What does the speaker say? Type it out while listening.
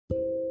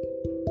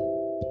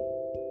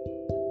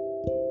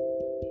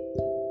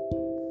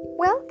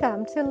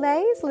Welcome to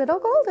Lay's Little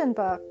Golden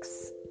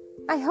Books.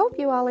 I hope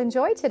you all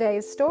enjoy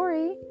today's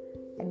story,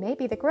 and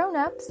maybe the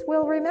grown-ups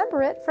will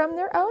remember it from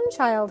their own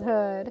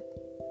childhood.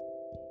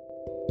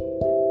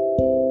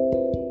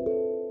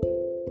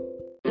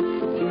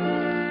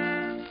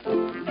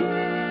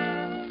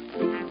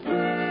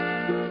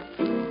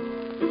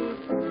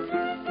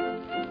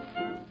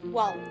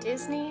 Walt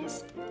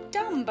Disney's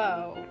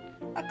Dumbo,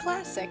 a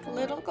classic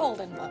little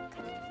golden book.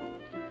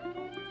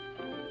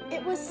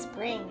 It was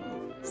spring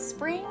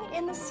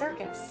in the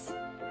circus.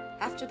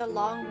 After the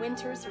long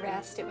winter's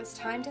rest, it was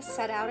time to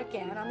set out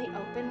again on the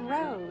open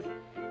road.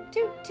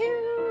 Toot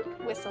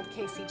toot, whistled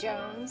Casey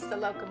Jones, the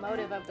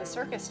locomotive of the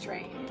circus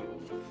train.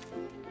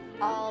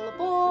 All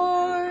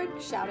aboard,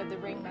 shouted the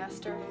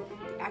ringmaster.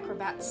 The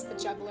acrobats, the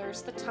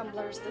jugglers, the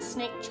tumblers, the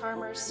snake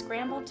charmers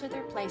scrambled to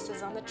their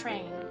places on the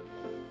train.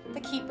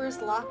 The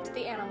keepers locked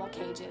the animal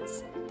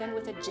cages. Then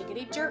with a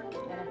jiggity jerk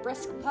and a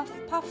brisk puff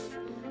puff,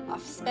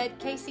 off sped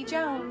Casey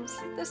Jones.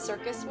 The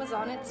circus was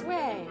on its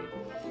way.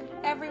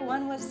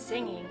 Everyone was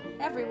singing.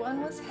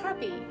 Everyone was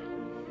happy.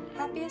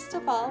 Happiest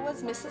of all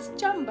was Mrs.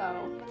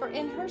 Jumbo, for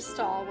in her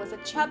stall was a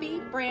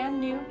chubby, brand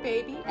new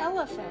baby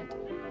elephant.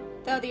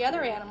 Though the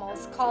other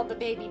animals called the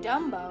baby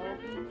Dumbo,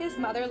 his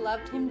mother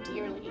loved him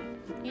dearly,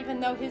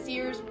 even though his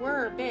ears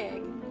were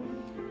big.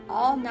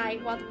 All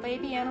night while the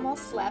baby animal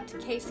slept,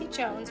 Casey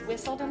Jones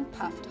whistled and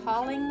puffed,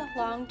 hauling the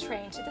long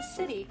train to the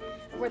city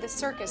where the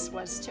circus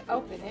was to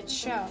open its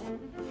show.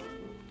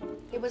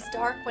 It was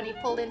dark when he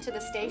pulled into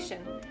the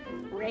station.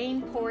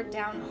 Rain poured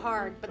down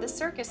hard, but the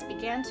circus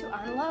began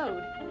to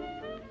unload.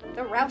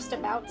 The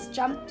roustabouts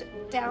jumped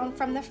down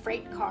from the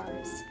freight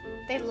cars.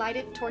 They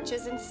lighted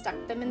torches and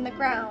stuck them in the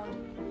ground.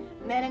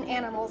 Men and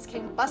animals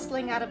came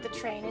bustling out of the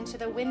train into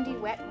the windy,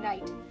 wet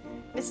night.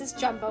 Mrs.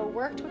 Jumbo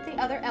worked with the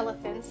other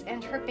elephants,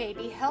 and her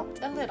baby helped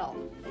a little.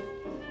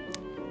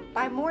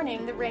 By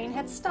morning, the rain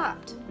had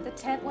stopped. The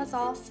tent was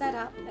all set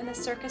up, and the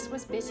circus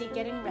was busy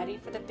getting ready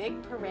for the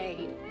big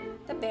parade.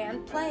 The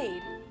band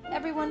played.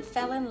 Everyone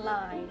fell in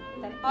line.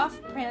 Then off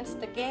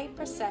pranced the gay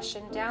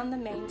procession down the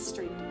main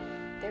street.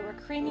 There were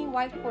creamy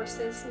white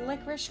horses,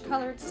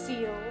 licorice-colored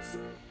seals.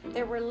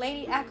 There were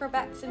lady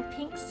acrobats in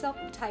pink silk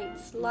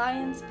tights,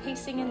 lions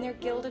pacing in their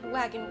gilded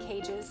wagon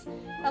cages,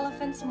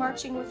 elephants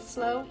marching with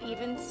slow,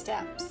 even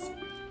steps.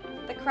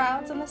 The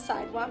crowds on the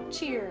sidewalk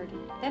cheered.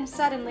 Then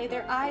suddenly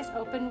their eyes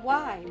opened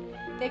wide.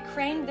 They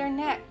craned their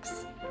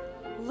necks.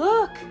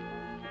 "Look!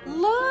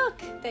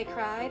 Look!" they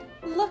cried.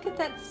 "Look at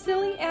that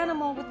silly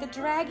animal with the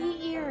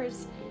draggy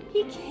ears.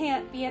 He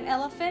can't be an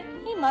elephant.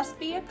 He must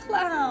be a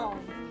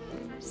clown."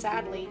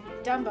 Sadly,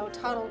 Dumbo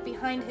toddled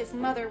behind his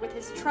mother with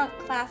his trunk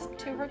clasped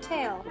to her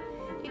tail.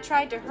 He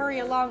tried to hurry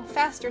along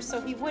faster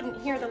so he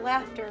wouldn't hear the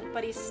laughter,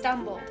 but he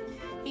stumbled.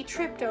 He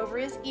tripped over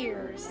his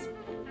ears.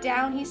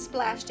 Down he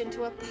splashed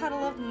into a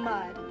puddle of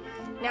mud.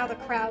 Now the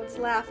crowds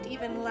laughed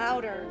even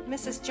louder.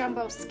 Mrs.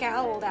 Jumbo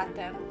scowled at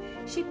them.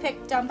 She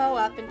picked Dumbo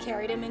up and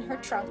carried him in her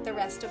trunk the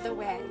rest of the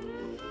way.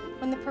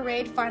 When the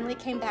parade finally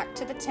came back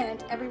to the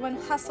tent, everyone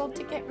hustled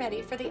to get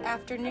ready for the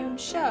afternoon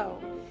show.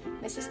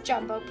 Mrs.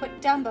 Jumbo put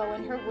Dumbo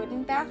in her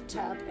wooden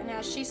bathtub, and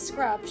as she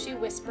scrubbed, she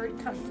whispered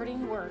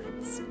comforting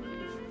words.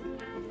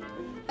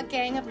 A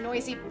gang of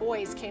noisy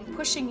boys came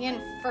pushing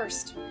in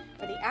first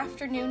for the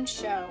afternoon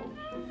show.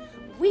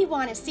 "We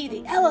want to see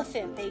the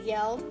elephant," they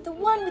yelled, "the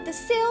one with the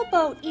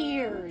sailboat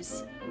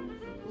ears."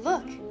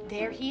 "Look,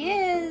 there he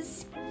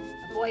is."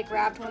 A boy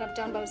grabbed one of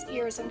Dumbo's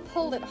ears and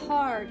pulled it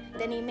hard.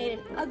 Then he made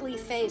an ugly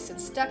face and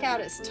stuck out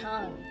his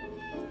tongue.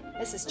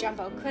 Mrs.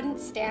 Jumbo couldn't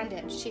stand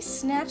it. She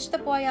snatched the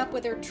boy up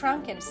with her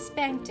trunk and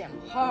spanked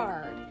him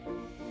hard.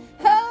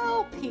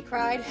 "Help!" he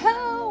cried.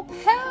 "Help!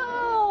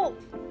 Help!"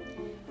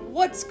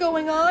 "What's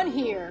going on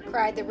here?"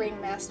 cried the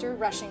ringmaster,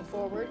 rushing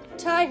forward.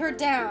 "Tie her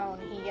down!"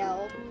 he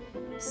yelled.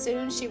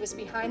 Soon she was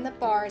behind the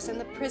bars in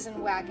the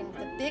prison wagon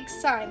with a big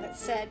sign that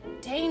said,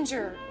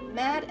 "Danger!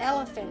 Mad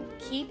elephant!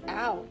 Keep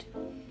out!"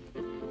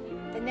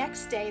 The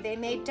next day they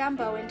made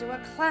Dumbo into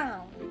a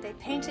clown. They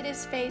painted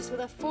his face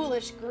with a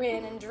foolish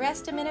grin and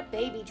dressed him in a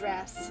baby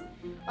dress.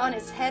 On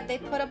his head they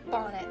put a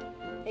bonnet.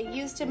 They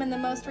used him in the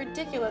most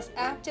ridiculous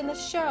act in the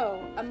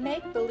show, a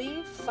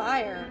make-believe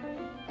fire.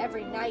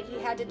 Every night he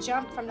had to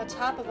jump from the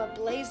top of a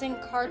blazing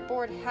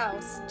cardboard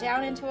house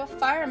down into a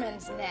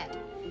fireman's net.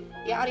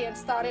 The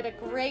audience thought it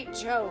a great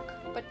joke,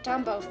 but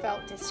Dumbo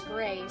felt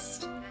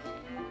disgraced.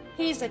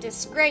 "He's a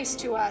disgrace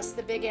to us,"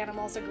 the big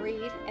animals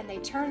agreed, and they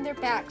turned their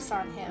backs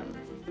on him.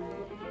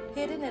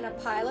 Hidden in a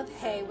pile of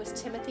hay was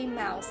Timothy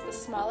Mouse, the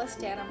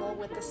smallest animal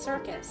with the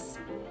circus.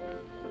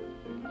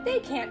 "They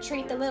can't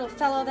treat the little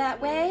fellow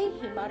that way,"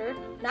 he muttered.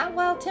 "Not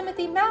while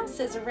Timothy Mouse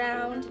is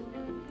around."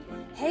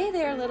 "Hey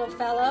there, little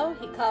fellow,"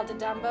 he called to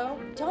Dumbo.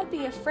 "Don't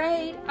be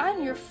afraid.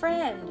 I'm your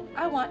friend.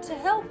 I want to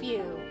help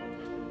you."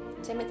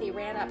 Timothy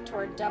ran up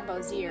toward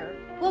Dumbo's ear.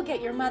 "We'll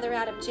get your mother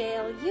out of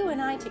jail, you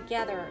and I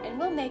together, and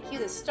we'll make you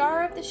the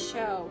star of the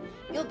show.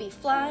 You'll be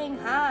flying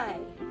high."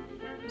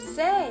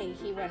 Say,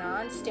 he went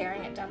on,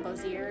 staring at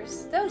Dumbo's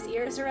ears, those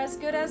ears are as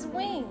good as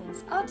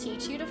wings. I'll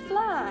teach you to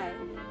fly.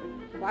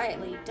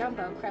 Quietly,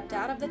 Dumbo crept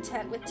out of the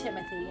tent with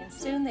Timothy, and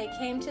soon they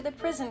came to the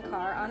prison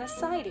car on a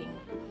siding.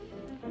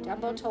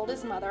 Dumbo told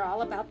his mother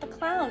all about the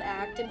clown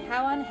act and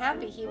how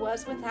unhappy he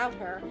was without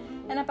her,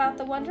 and about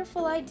the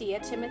wonderful idea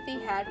Timothy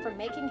had for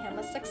making him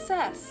a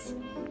success.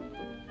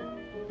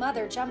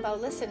 Mother Jumbo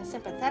listened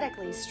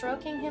sympathetically,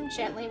 stroking him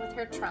gently with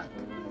her trunk.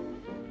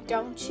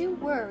 "Don't you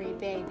worry,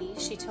 baby,"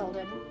 she told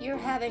him. "You're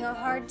having a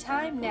hard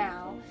time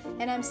now,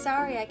 and I'm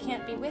sorry I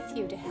can't be with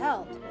you to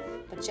help.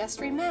 But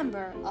just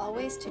remember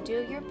always to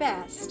do your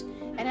best,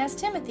 and as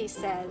Timothy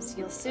says,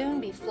 you'll soon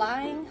be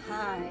flying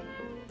high."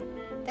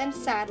 Then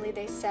sadly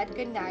they said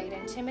goodnight,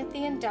 and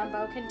Timothy and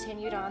Dumbo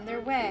continued on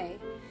their way.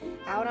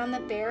 Out on the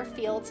bare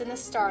fields in the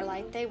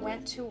starlight they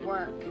went to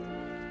work.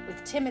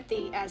 With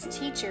Timothy as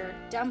teacher,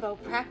 Dumbo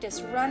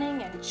practiced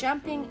running and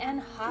jumping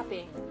and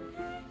hopping.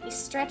 He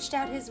stretched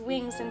out his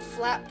wings and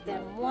flapped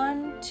them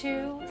 1,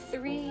 2,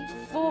 3,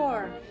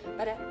 4,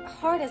 but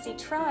hard as he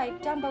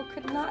tried, Dumbo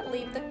could not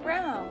leave the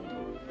ground.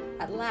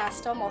 At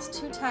last, almost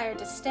too tired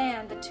to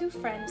stand, the two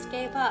friends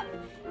gave up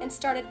and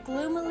started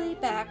gloomily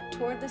back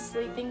toward the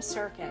sleeping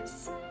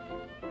circus.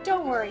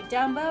 "Don't worry,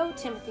 Dumbo,"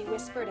 Timothy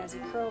whispered as he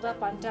curled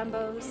up on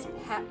Dumbo's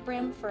hat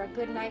brim for a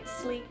good night's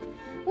sleep.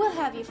 "We'll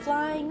have you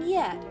flying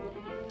yet."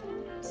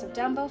 So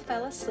Dumbo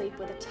fell asleep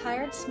with a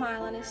tired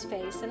smile on his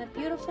face and a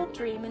beautiful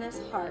dream in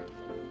his heart.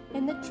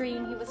 In the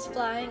dream he was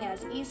flying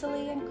as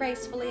easily and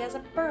gracefully as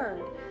a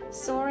bird,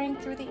 soaring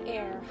through the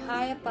air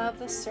high above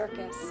the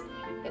circus.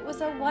 It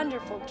was a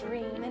wonderful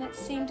dream, and it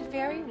seemed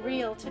very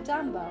real to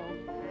Dumbo.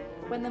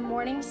 When the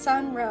morning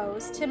sun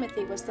rose,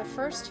 Timothy was the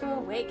first to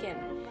awaken.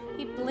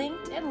 He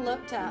blinked and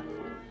looked up.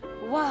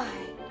 Why,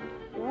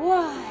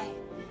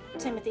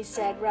 Timothy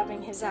said,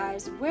 rubbing his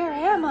eyes. "Where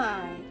am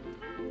I?"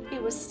 He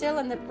was still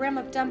in the brim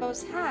of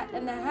Dumbo's hat,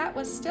 and the hat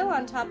was still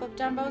on top of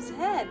Dumbo's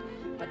head,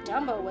 but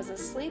Dumbo was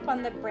asleep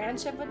on the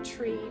branch of a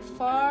tree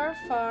far,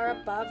 far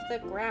above the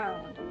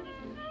ground.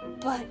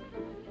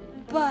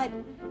 But,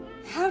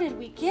 how did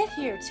we get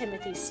here?"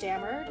 Timothy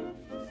stammered.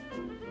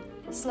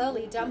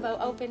 Slowly, Dumbo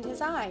opened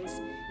his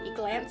eyes. He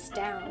glanced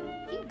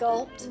down. He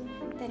gulped.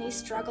 Then he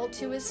struggled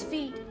to his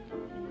feet.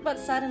 But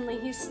suddenly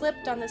he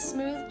slipped on the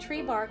smooth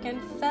tree bark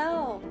and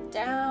fell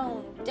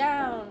down,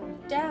 down,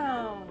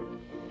 down.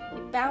 He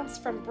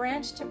bounced from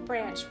branch to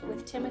branch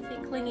with Timothy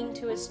clinging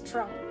to his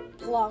trunk.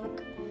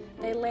 Plunk!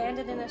 They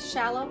landed in a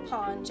shallow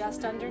pond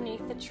just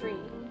underneath the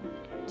tree.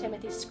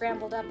 Timothy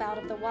scrambled up out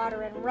of the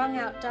water and wrung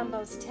out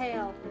Dumbo's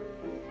tail.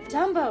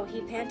 "Dumbo,"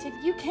 he panted,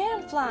 "you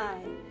can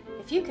fly.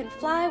 If you can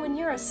fly when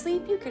you're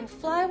asleep, you can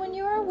fly when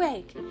you're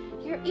awake.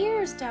 Your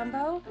ears,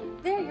 Dumbo,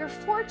 they're your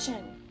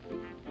fortune."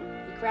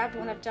 He grabbed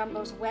one of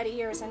Dumbo's wet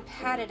ears and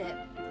patted it.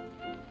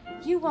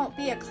 "You won't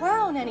be a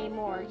clown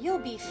anymore. You'll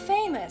be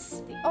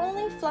famous, the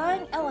only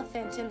flying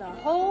elephant in the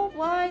whole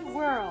wide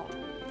world."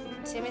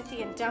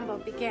 Timothy and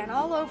Dumbo began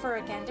all over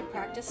again to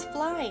practice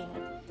flying.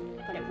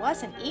 But it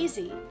wasn't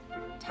easy.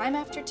 Time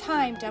after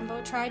time,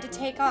 Dumbo tried to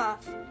take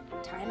off.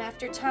 Time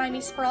after time,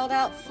 he sprawled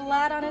out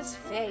flat on his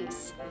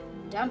face.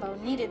 Dumbo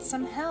needed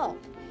some help.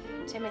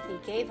 Timothy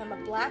gave him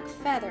a black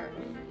feather.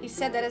 He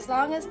said that as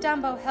long as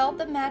Dumbo held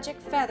the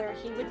magic feather,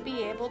 he would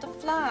be able to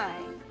fly.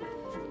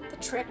 The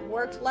trick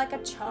worked like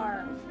a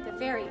charm. The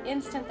very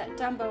instant that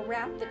Dumbo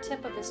wrapped the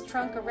tip of his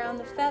trunk around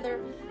the feather,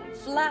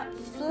 flap,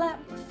 flap,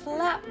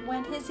 flap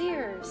went his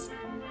ears.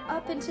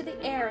 Up into the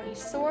air he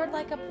soared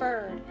like a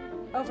bird.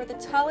 Over the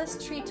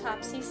tallest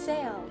treetops he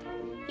sailed.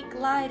 He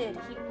glided,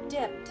 he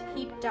dipped,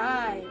 he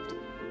dived.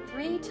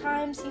 3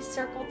 times he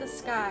circled the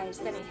skies,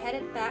 then he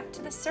headed back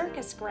to the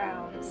circus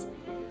grounds.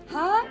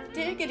 "Hot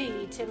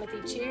diggity,"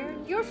 Timothy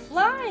cheered. "You're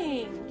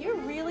flying! You're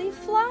really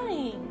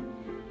flying!"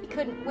 He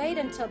couldn't wait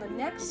until the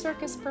next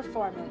circus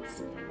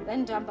performance.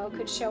 Then Dumbo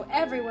could show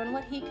everyone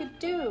what he could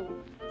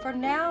do. For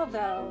now,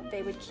 though,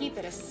 they would keep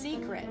it a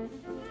secret.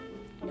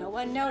 No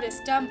one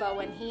noticed Dumbo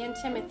when he and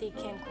Timothy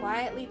came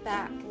quietly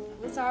back.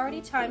 It was already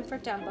time for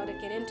Dumbo to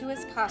get into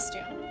his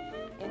costume.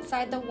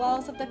 Inside the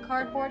walls of the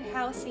cardboard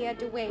house, he had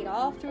to wait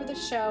all through the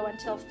show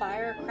until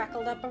fire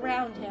crackled up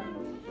around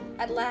him.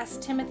 At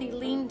last, Timothy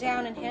leaned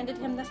down and handed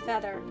him the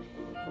feather.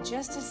 "In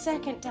just a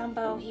second,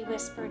 Dumbo," he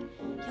whispered.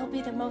 "You'll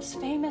be the most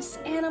famous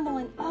animal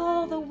in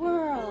all the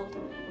world."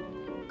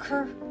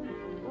 Crack!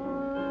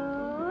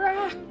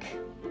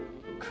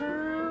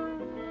 Crack!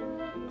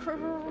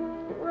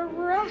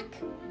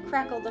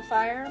 crackled the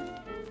fire.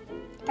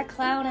 The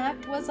clown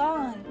act was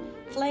on.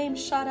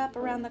 Flames shot up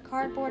around the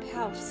cardboard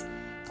house.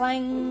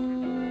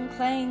 Clang,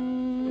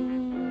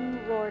 clang,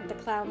 roared the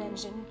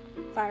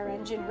fire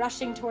engine,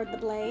 rushing toward the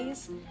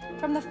blaze.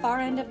 From the far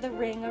end of the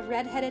ring, a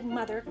red-headed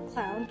mother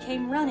clown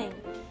came running.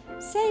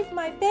 "Save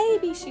my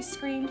baby," she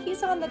screamed.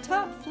 "He's on the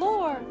top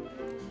floor."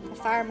 The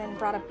fireman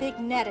brought a big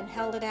net and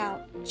held it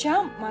out.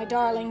 "Jump, my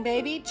darling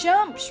baby,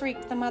 jump!"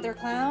 shrieked the mother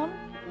clown.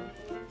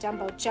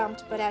 Dumbo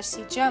jumped, but as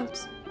he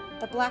jumped,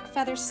 the black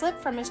feather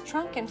slipped from his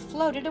trunk and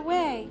floated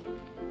away.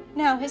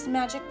 Now his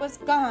magic was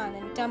gone,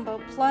 and Dumbo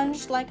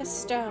plunged like a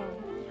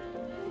stone.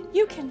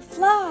 "You can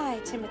fly!"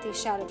 Timothy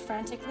shouted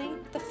frantically.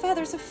 "The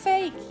feathers are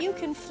fake! You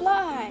can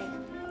fly!"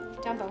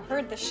 Dumbo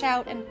heard the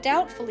shout and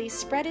doubtfully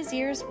spread his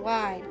ears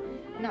wide.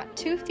 Not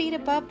 2 feet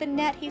above the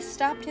net, he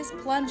stopped his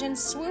plunge and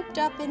swooped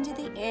up into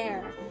the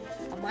air.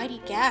 A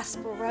mighty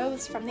gasp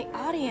arose from the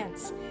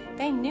audience.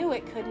 They knew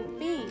it couldn't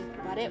be,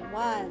 but it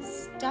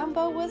was.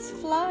 Dumbo was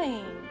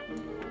flying.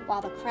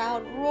 While the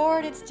crowd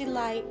roared its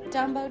delight,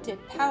 Dumbo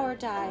did power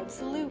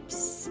dives, loops,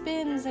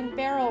 spins, and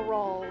barrel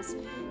rolls.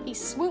 He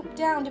swooped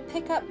down to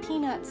pick up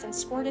peanuts and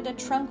squirted a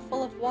trunk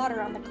full of water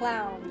on the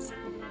clowns.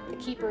 The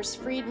keepers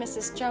freed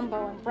Mrs.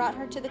 Jumbo and brought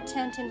her to the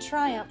tent in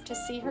triumph to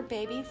see her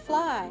baby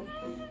fly.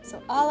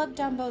 So all of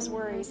Dumbo's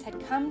worries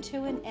had come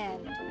to an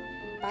end.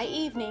 By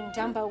evening,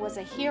 Dumbo was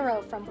a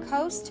hero from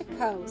coast to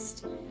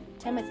coast.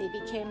 Timothy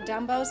became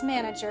Dumbo's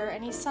manager,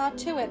 and he saw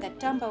to it that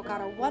Dumbo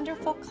got a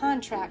wonderful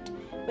contract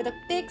with a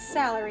big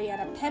salary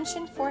and a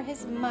pension for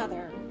his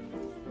mother.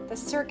 The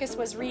circus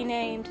was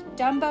renamed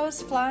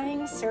Dumbo's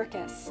Flying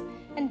Circus,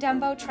 and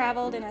Dumbo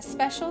traveled in a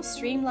special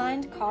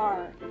streamlined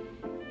car.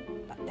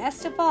 But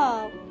best of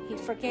all, he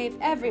forgave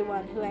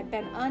everyone who had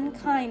been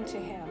unkind to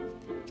him,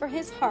 for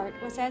his heart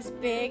was as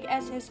big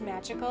as his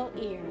magical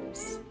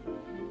ears.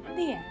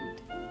 The end.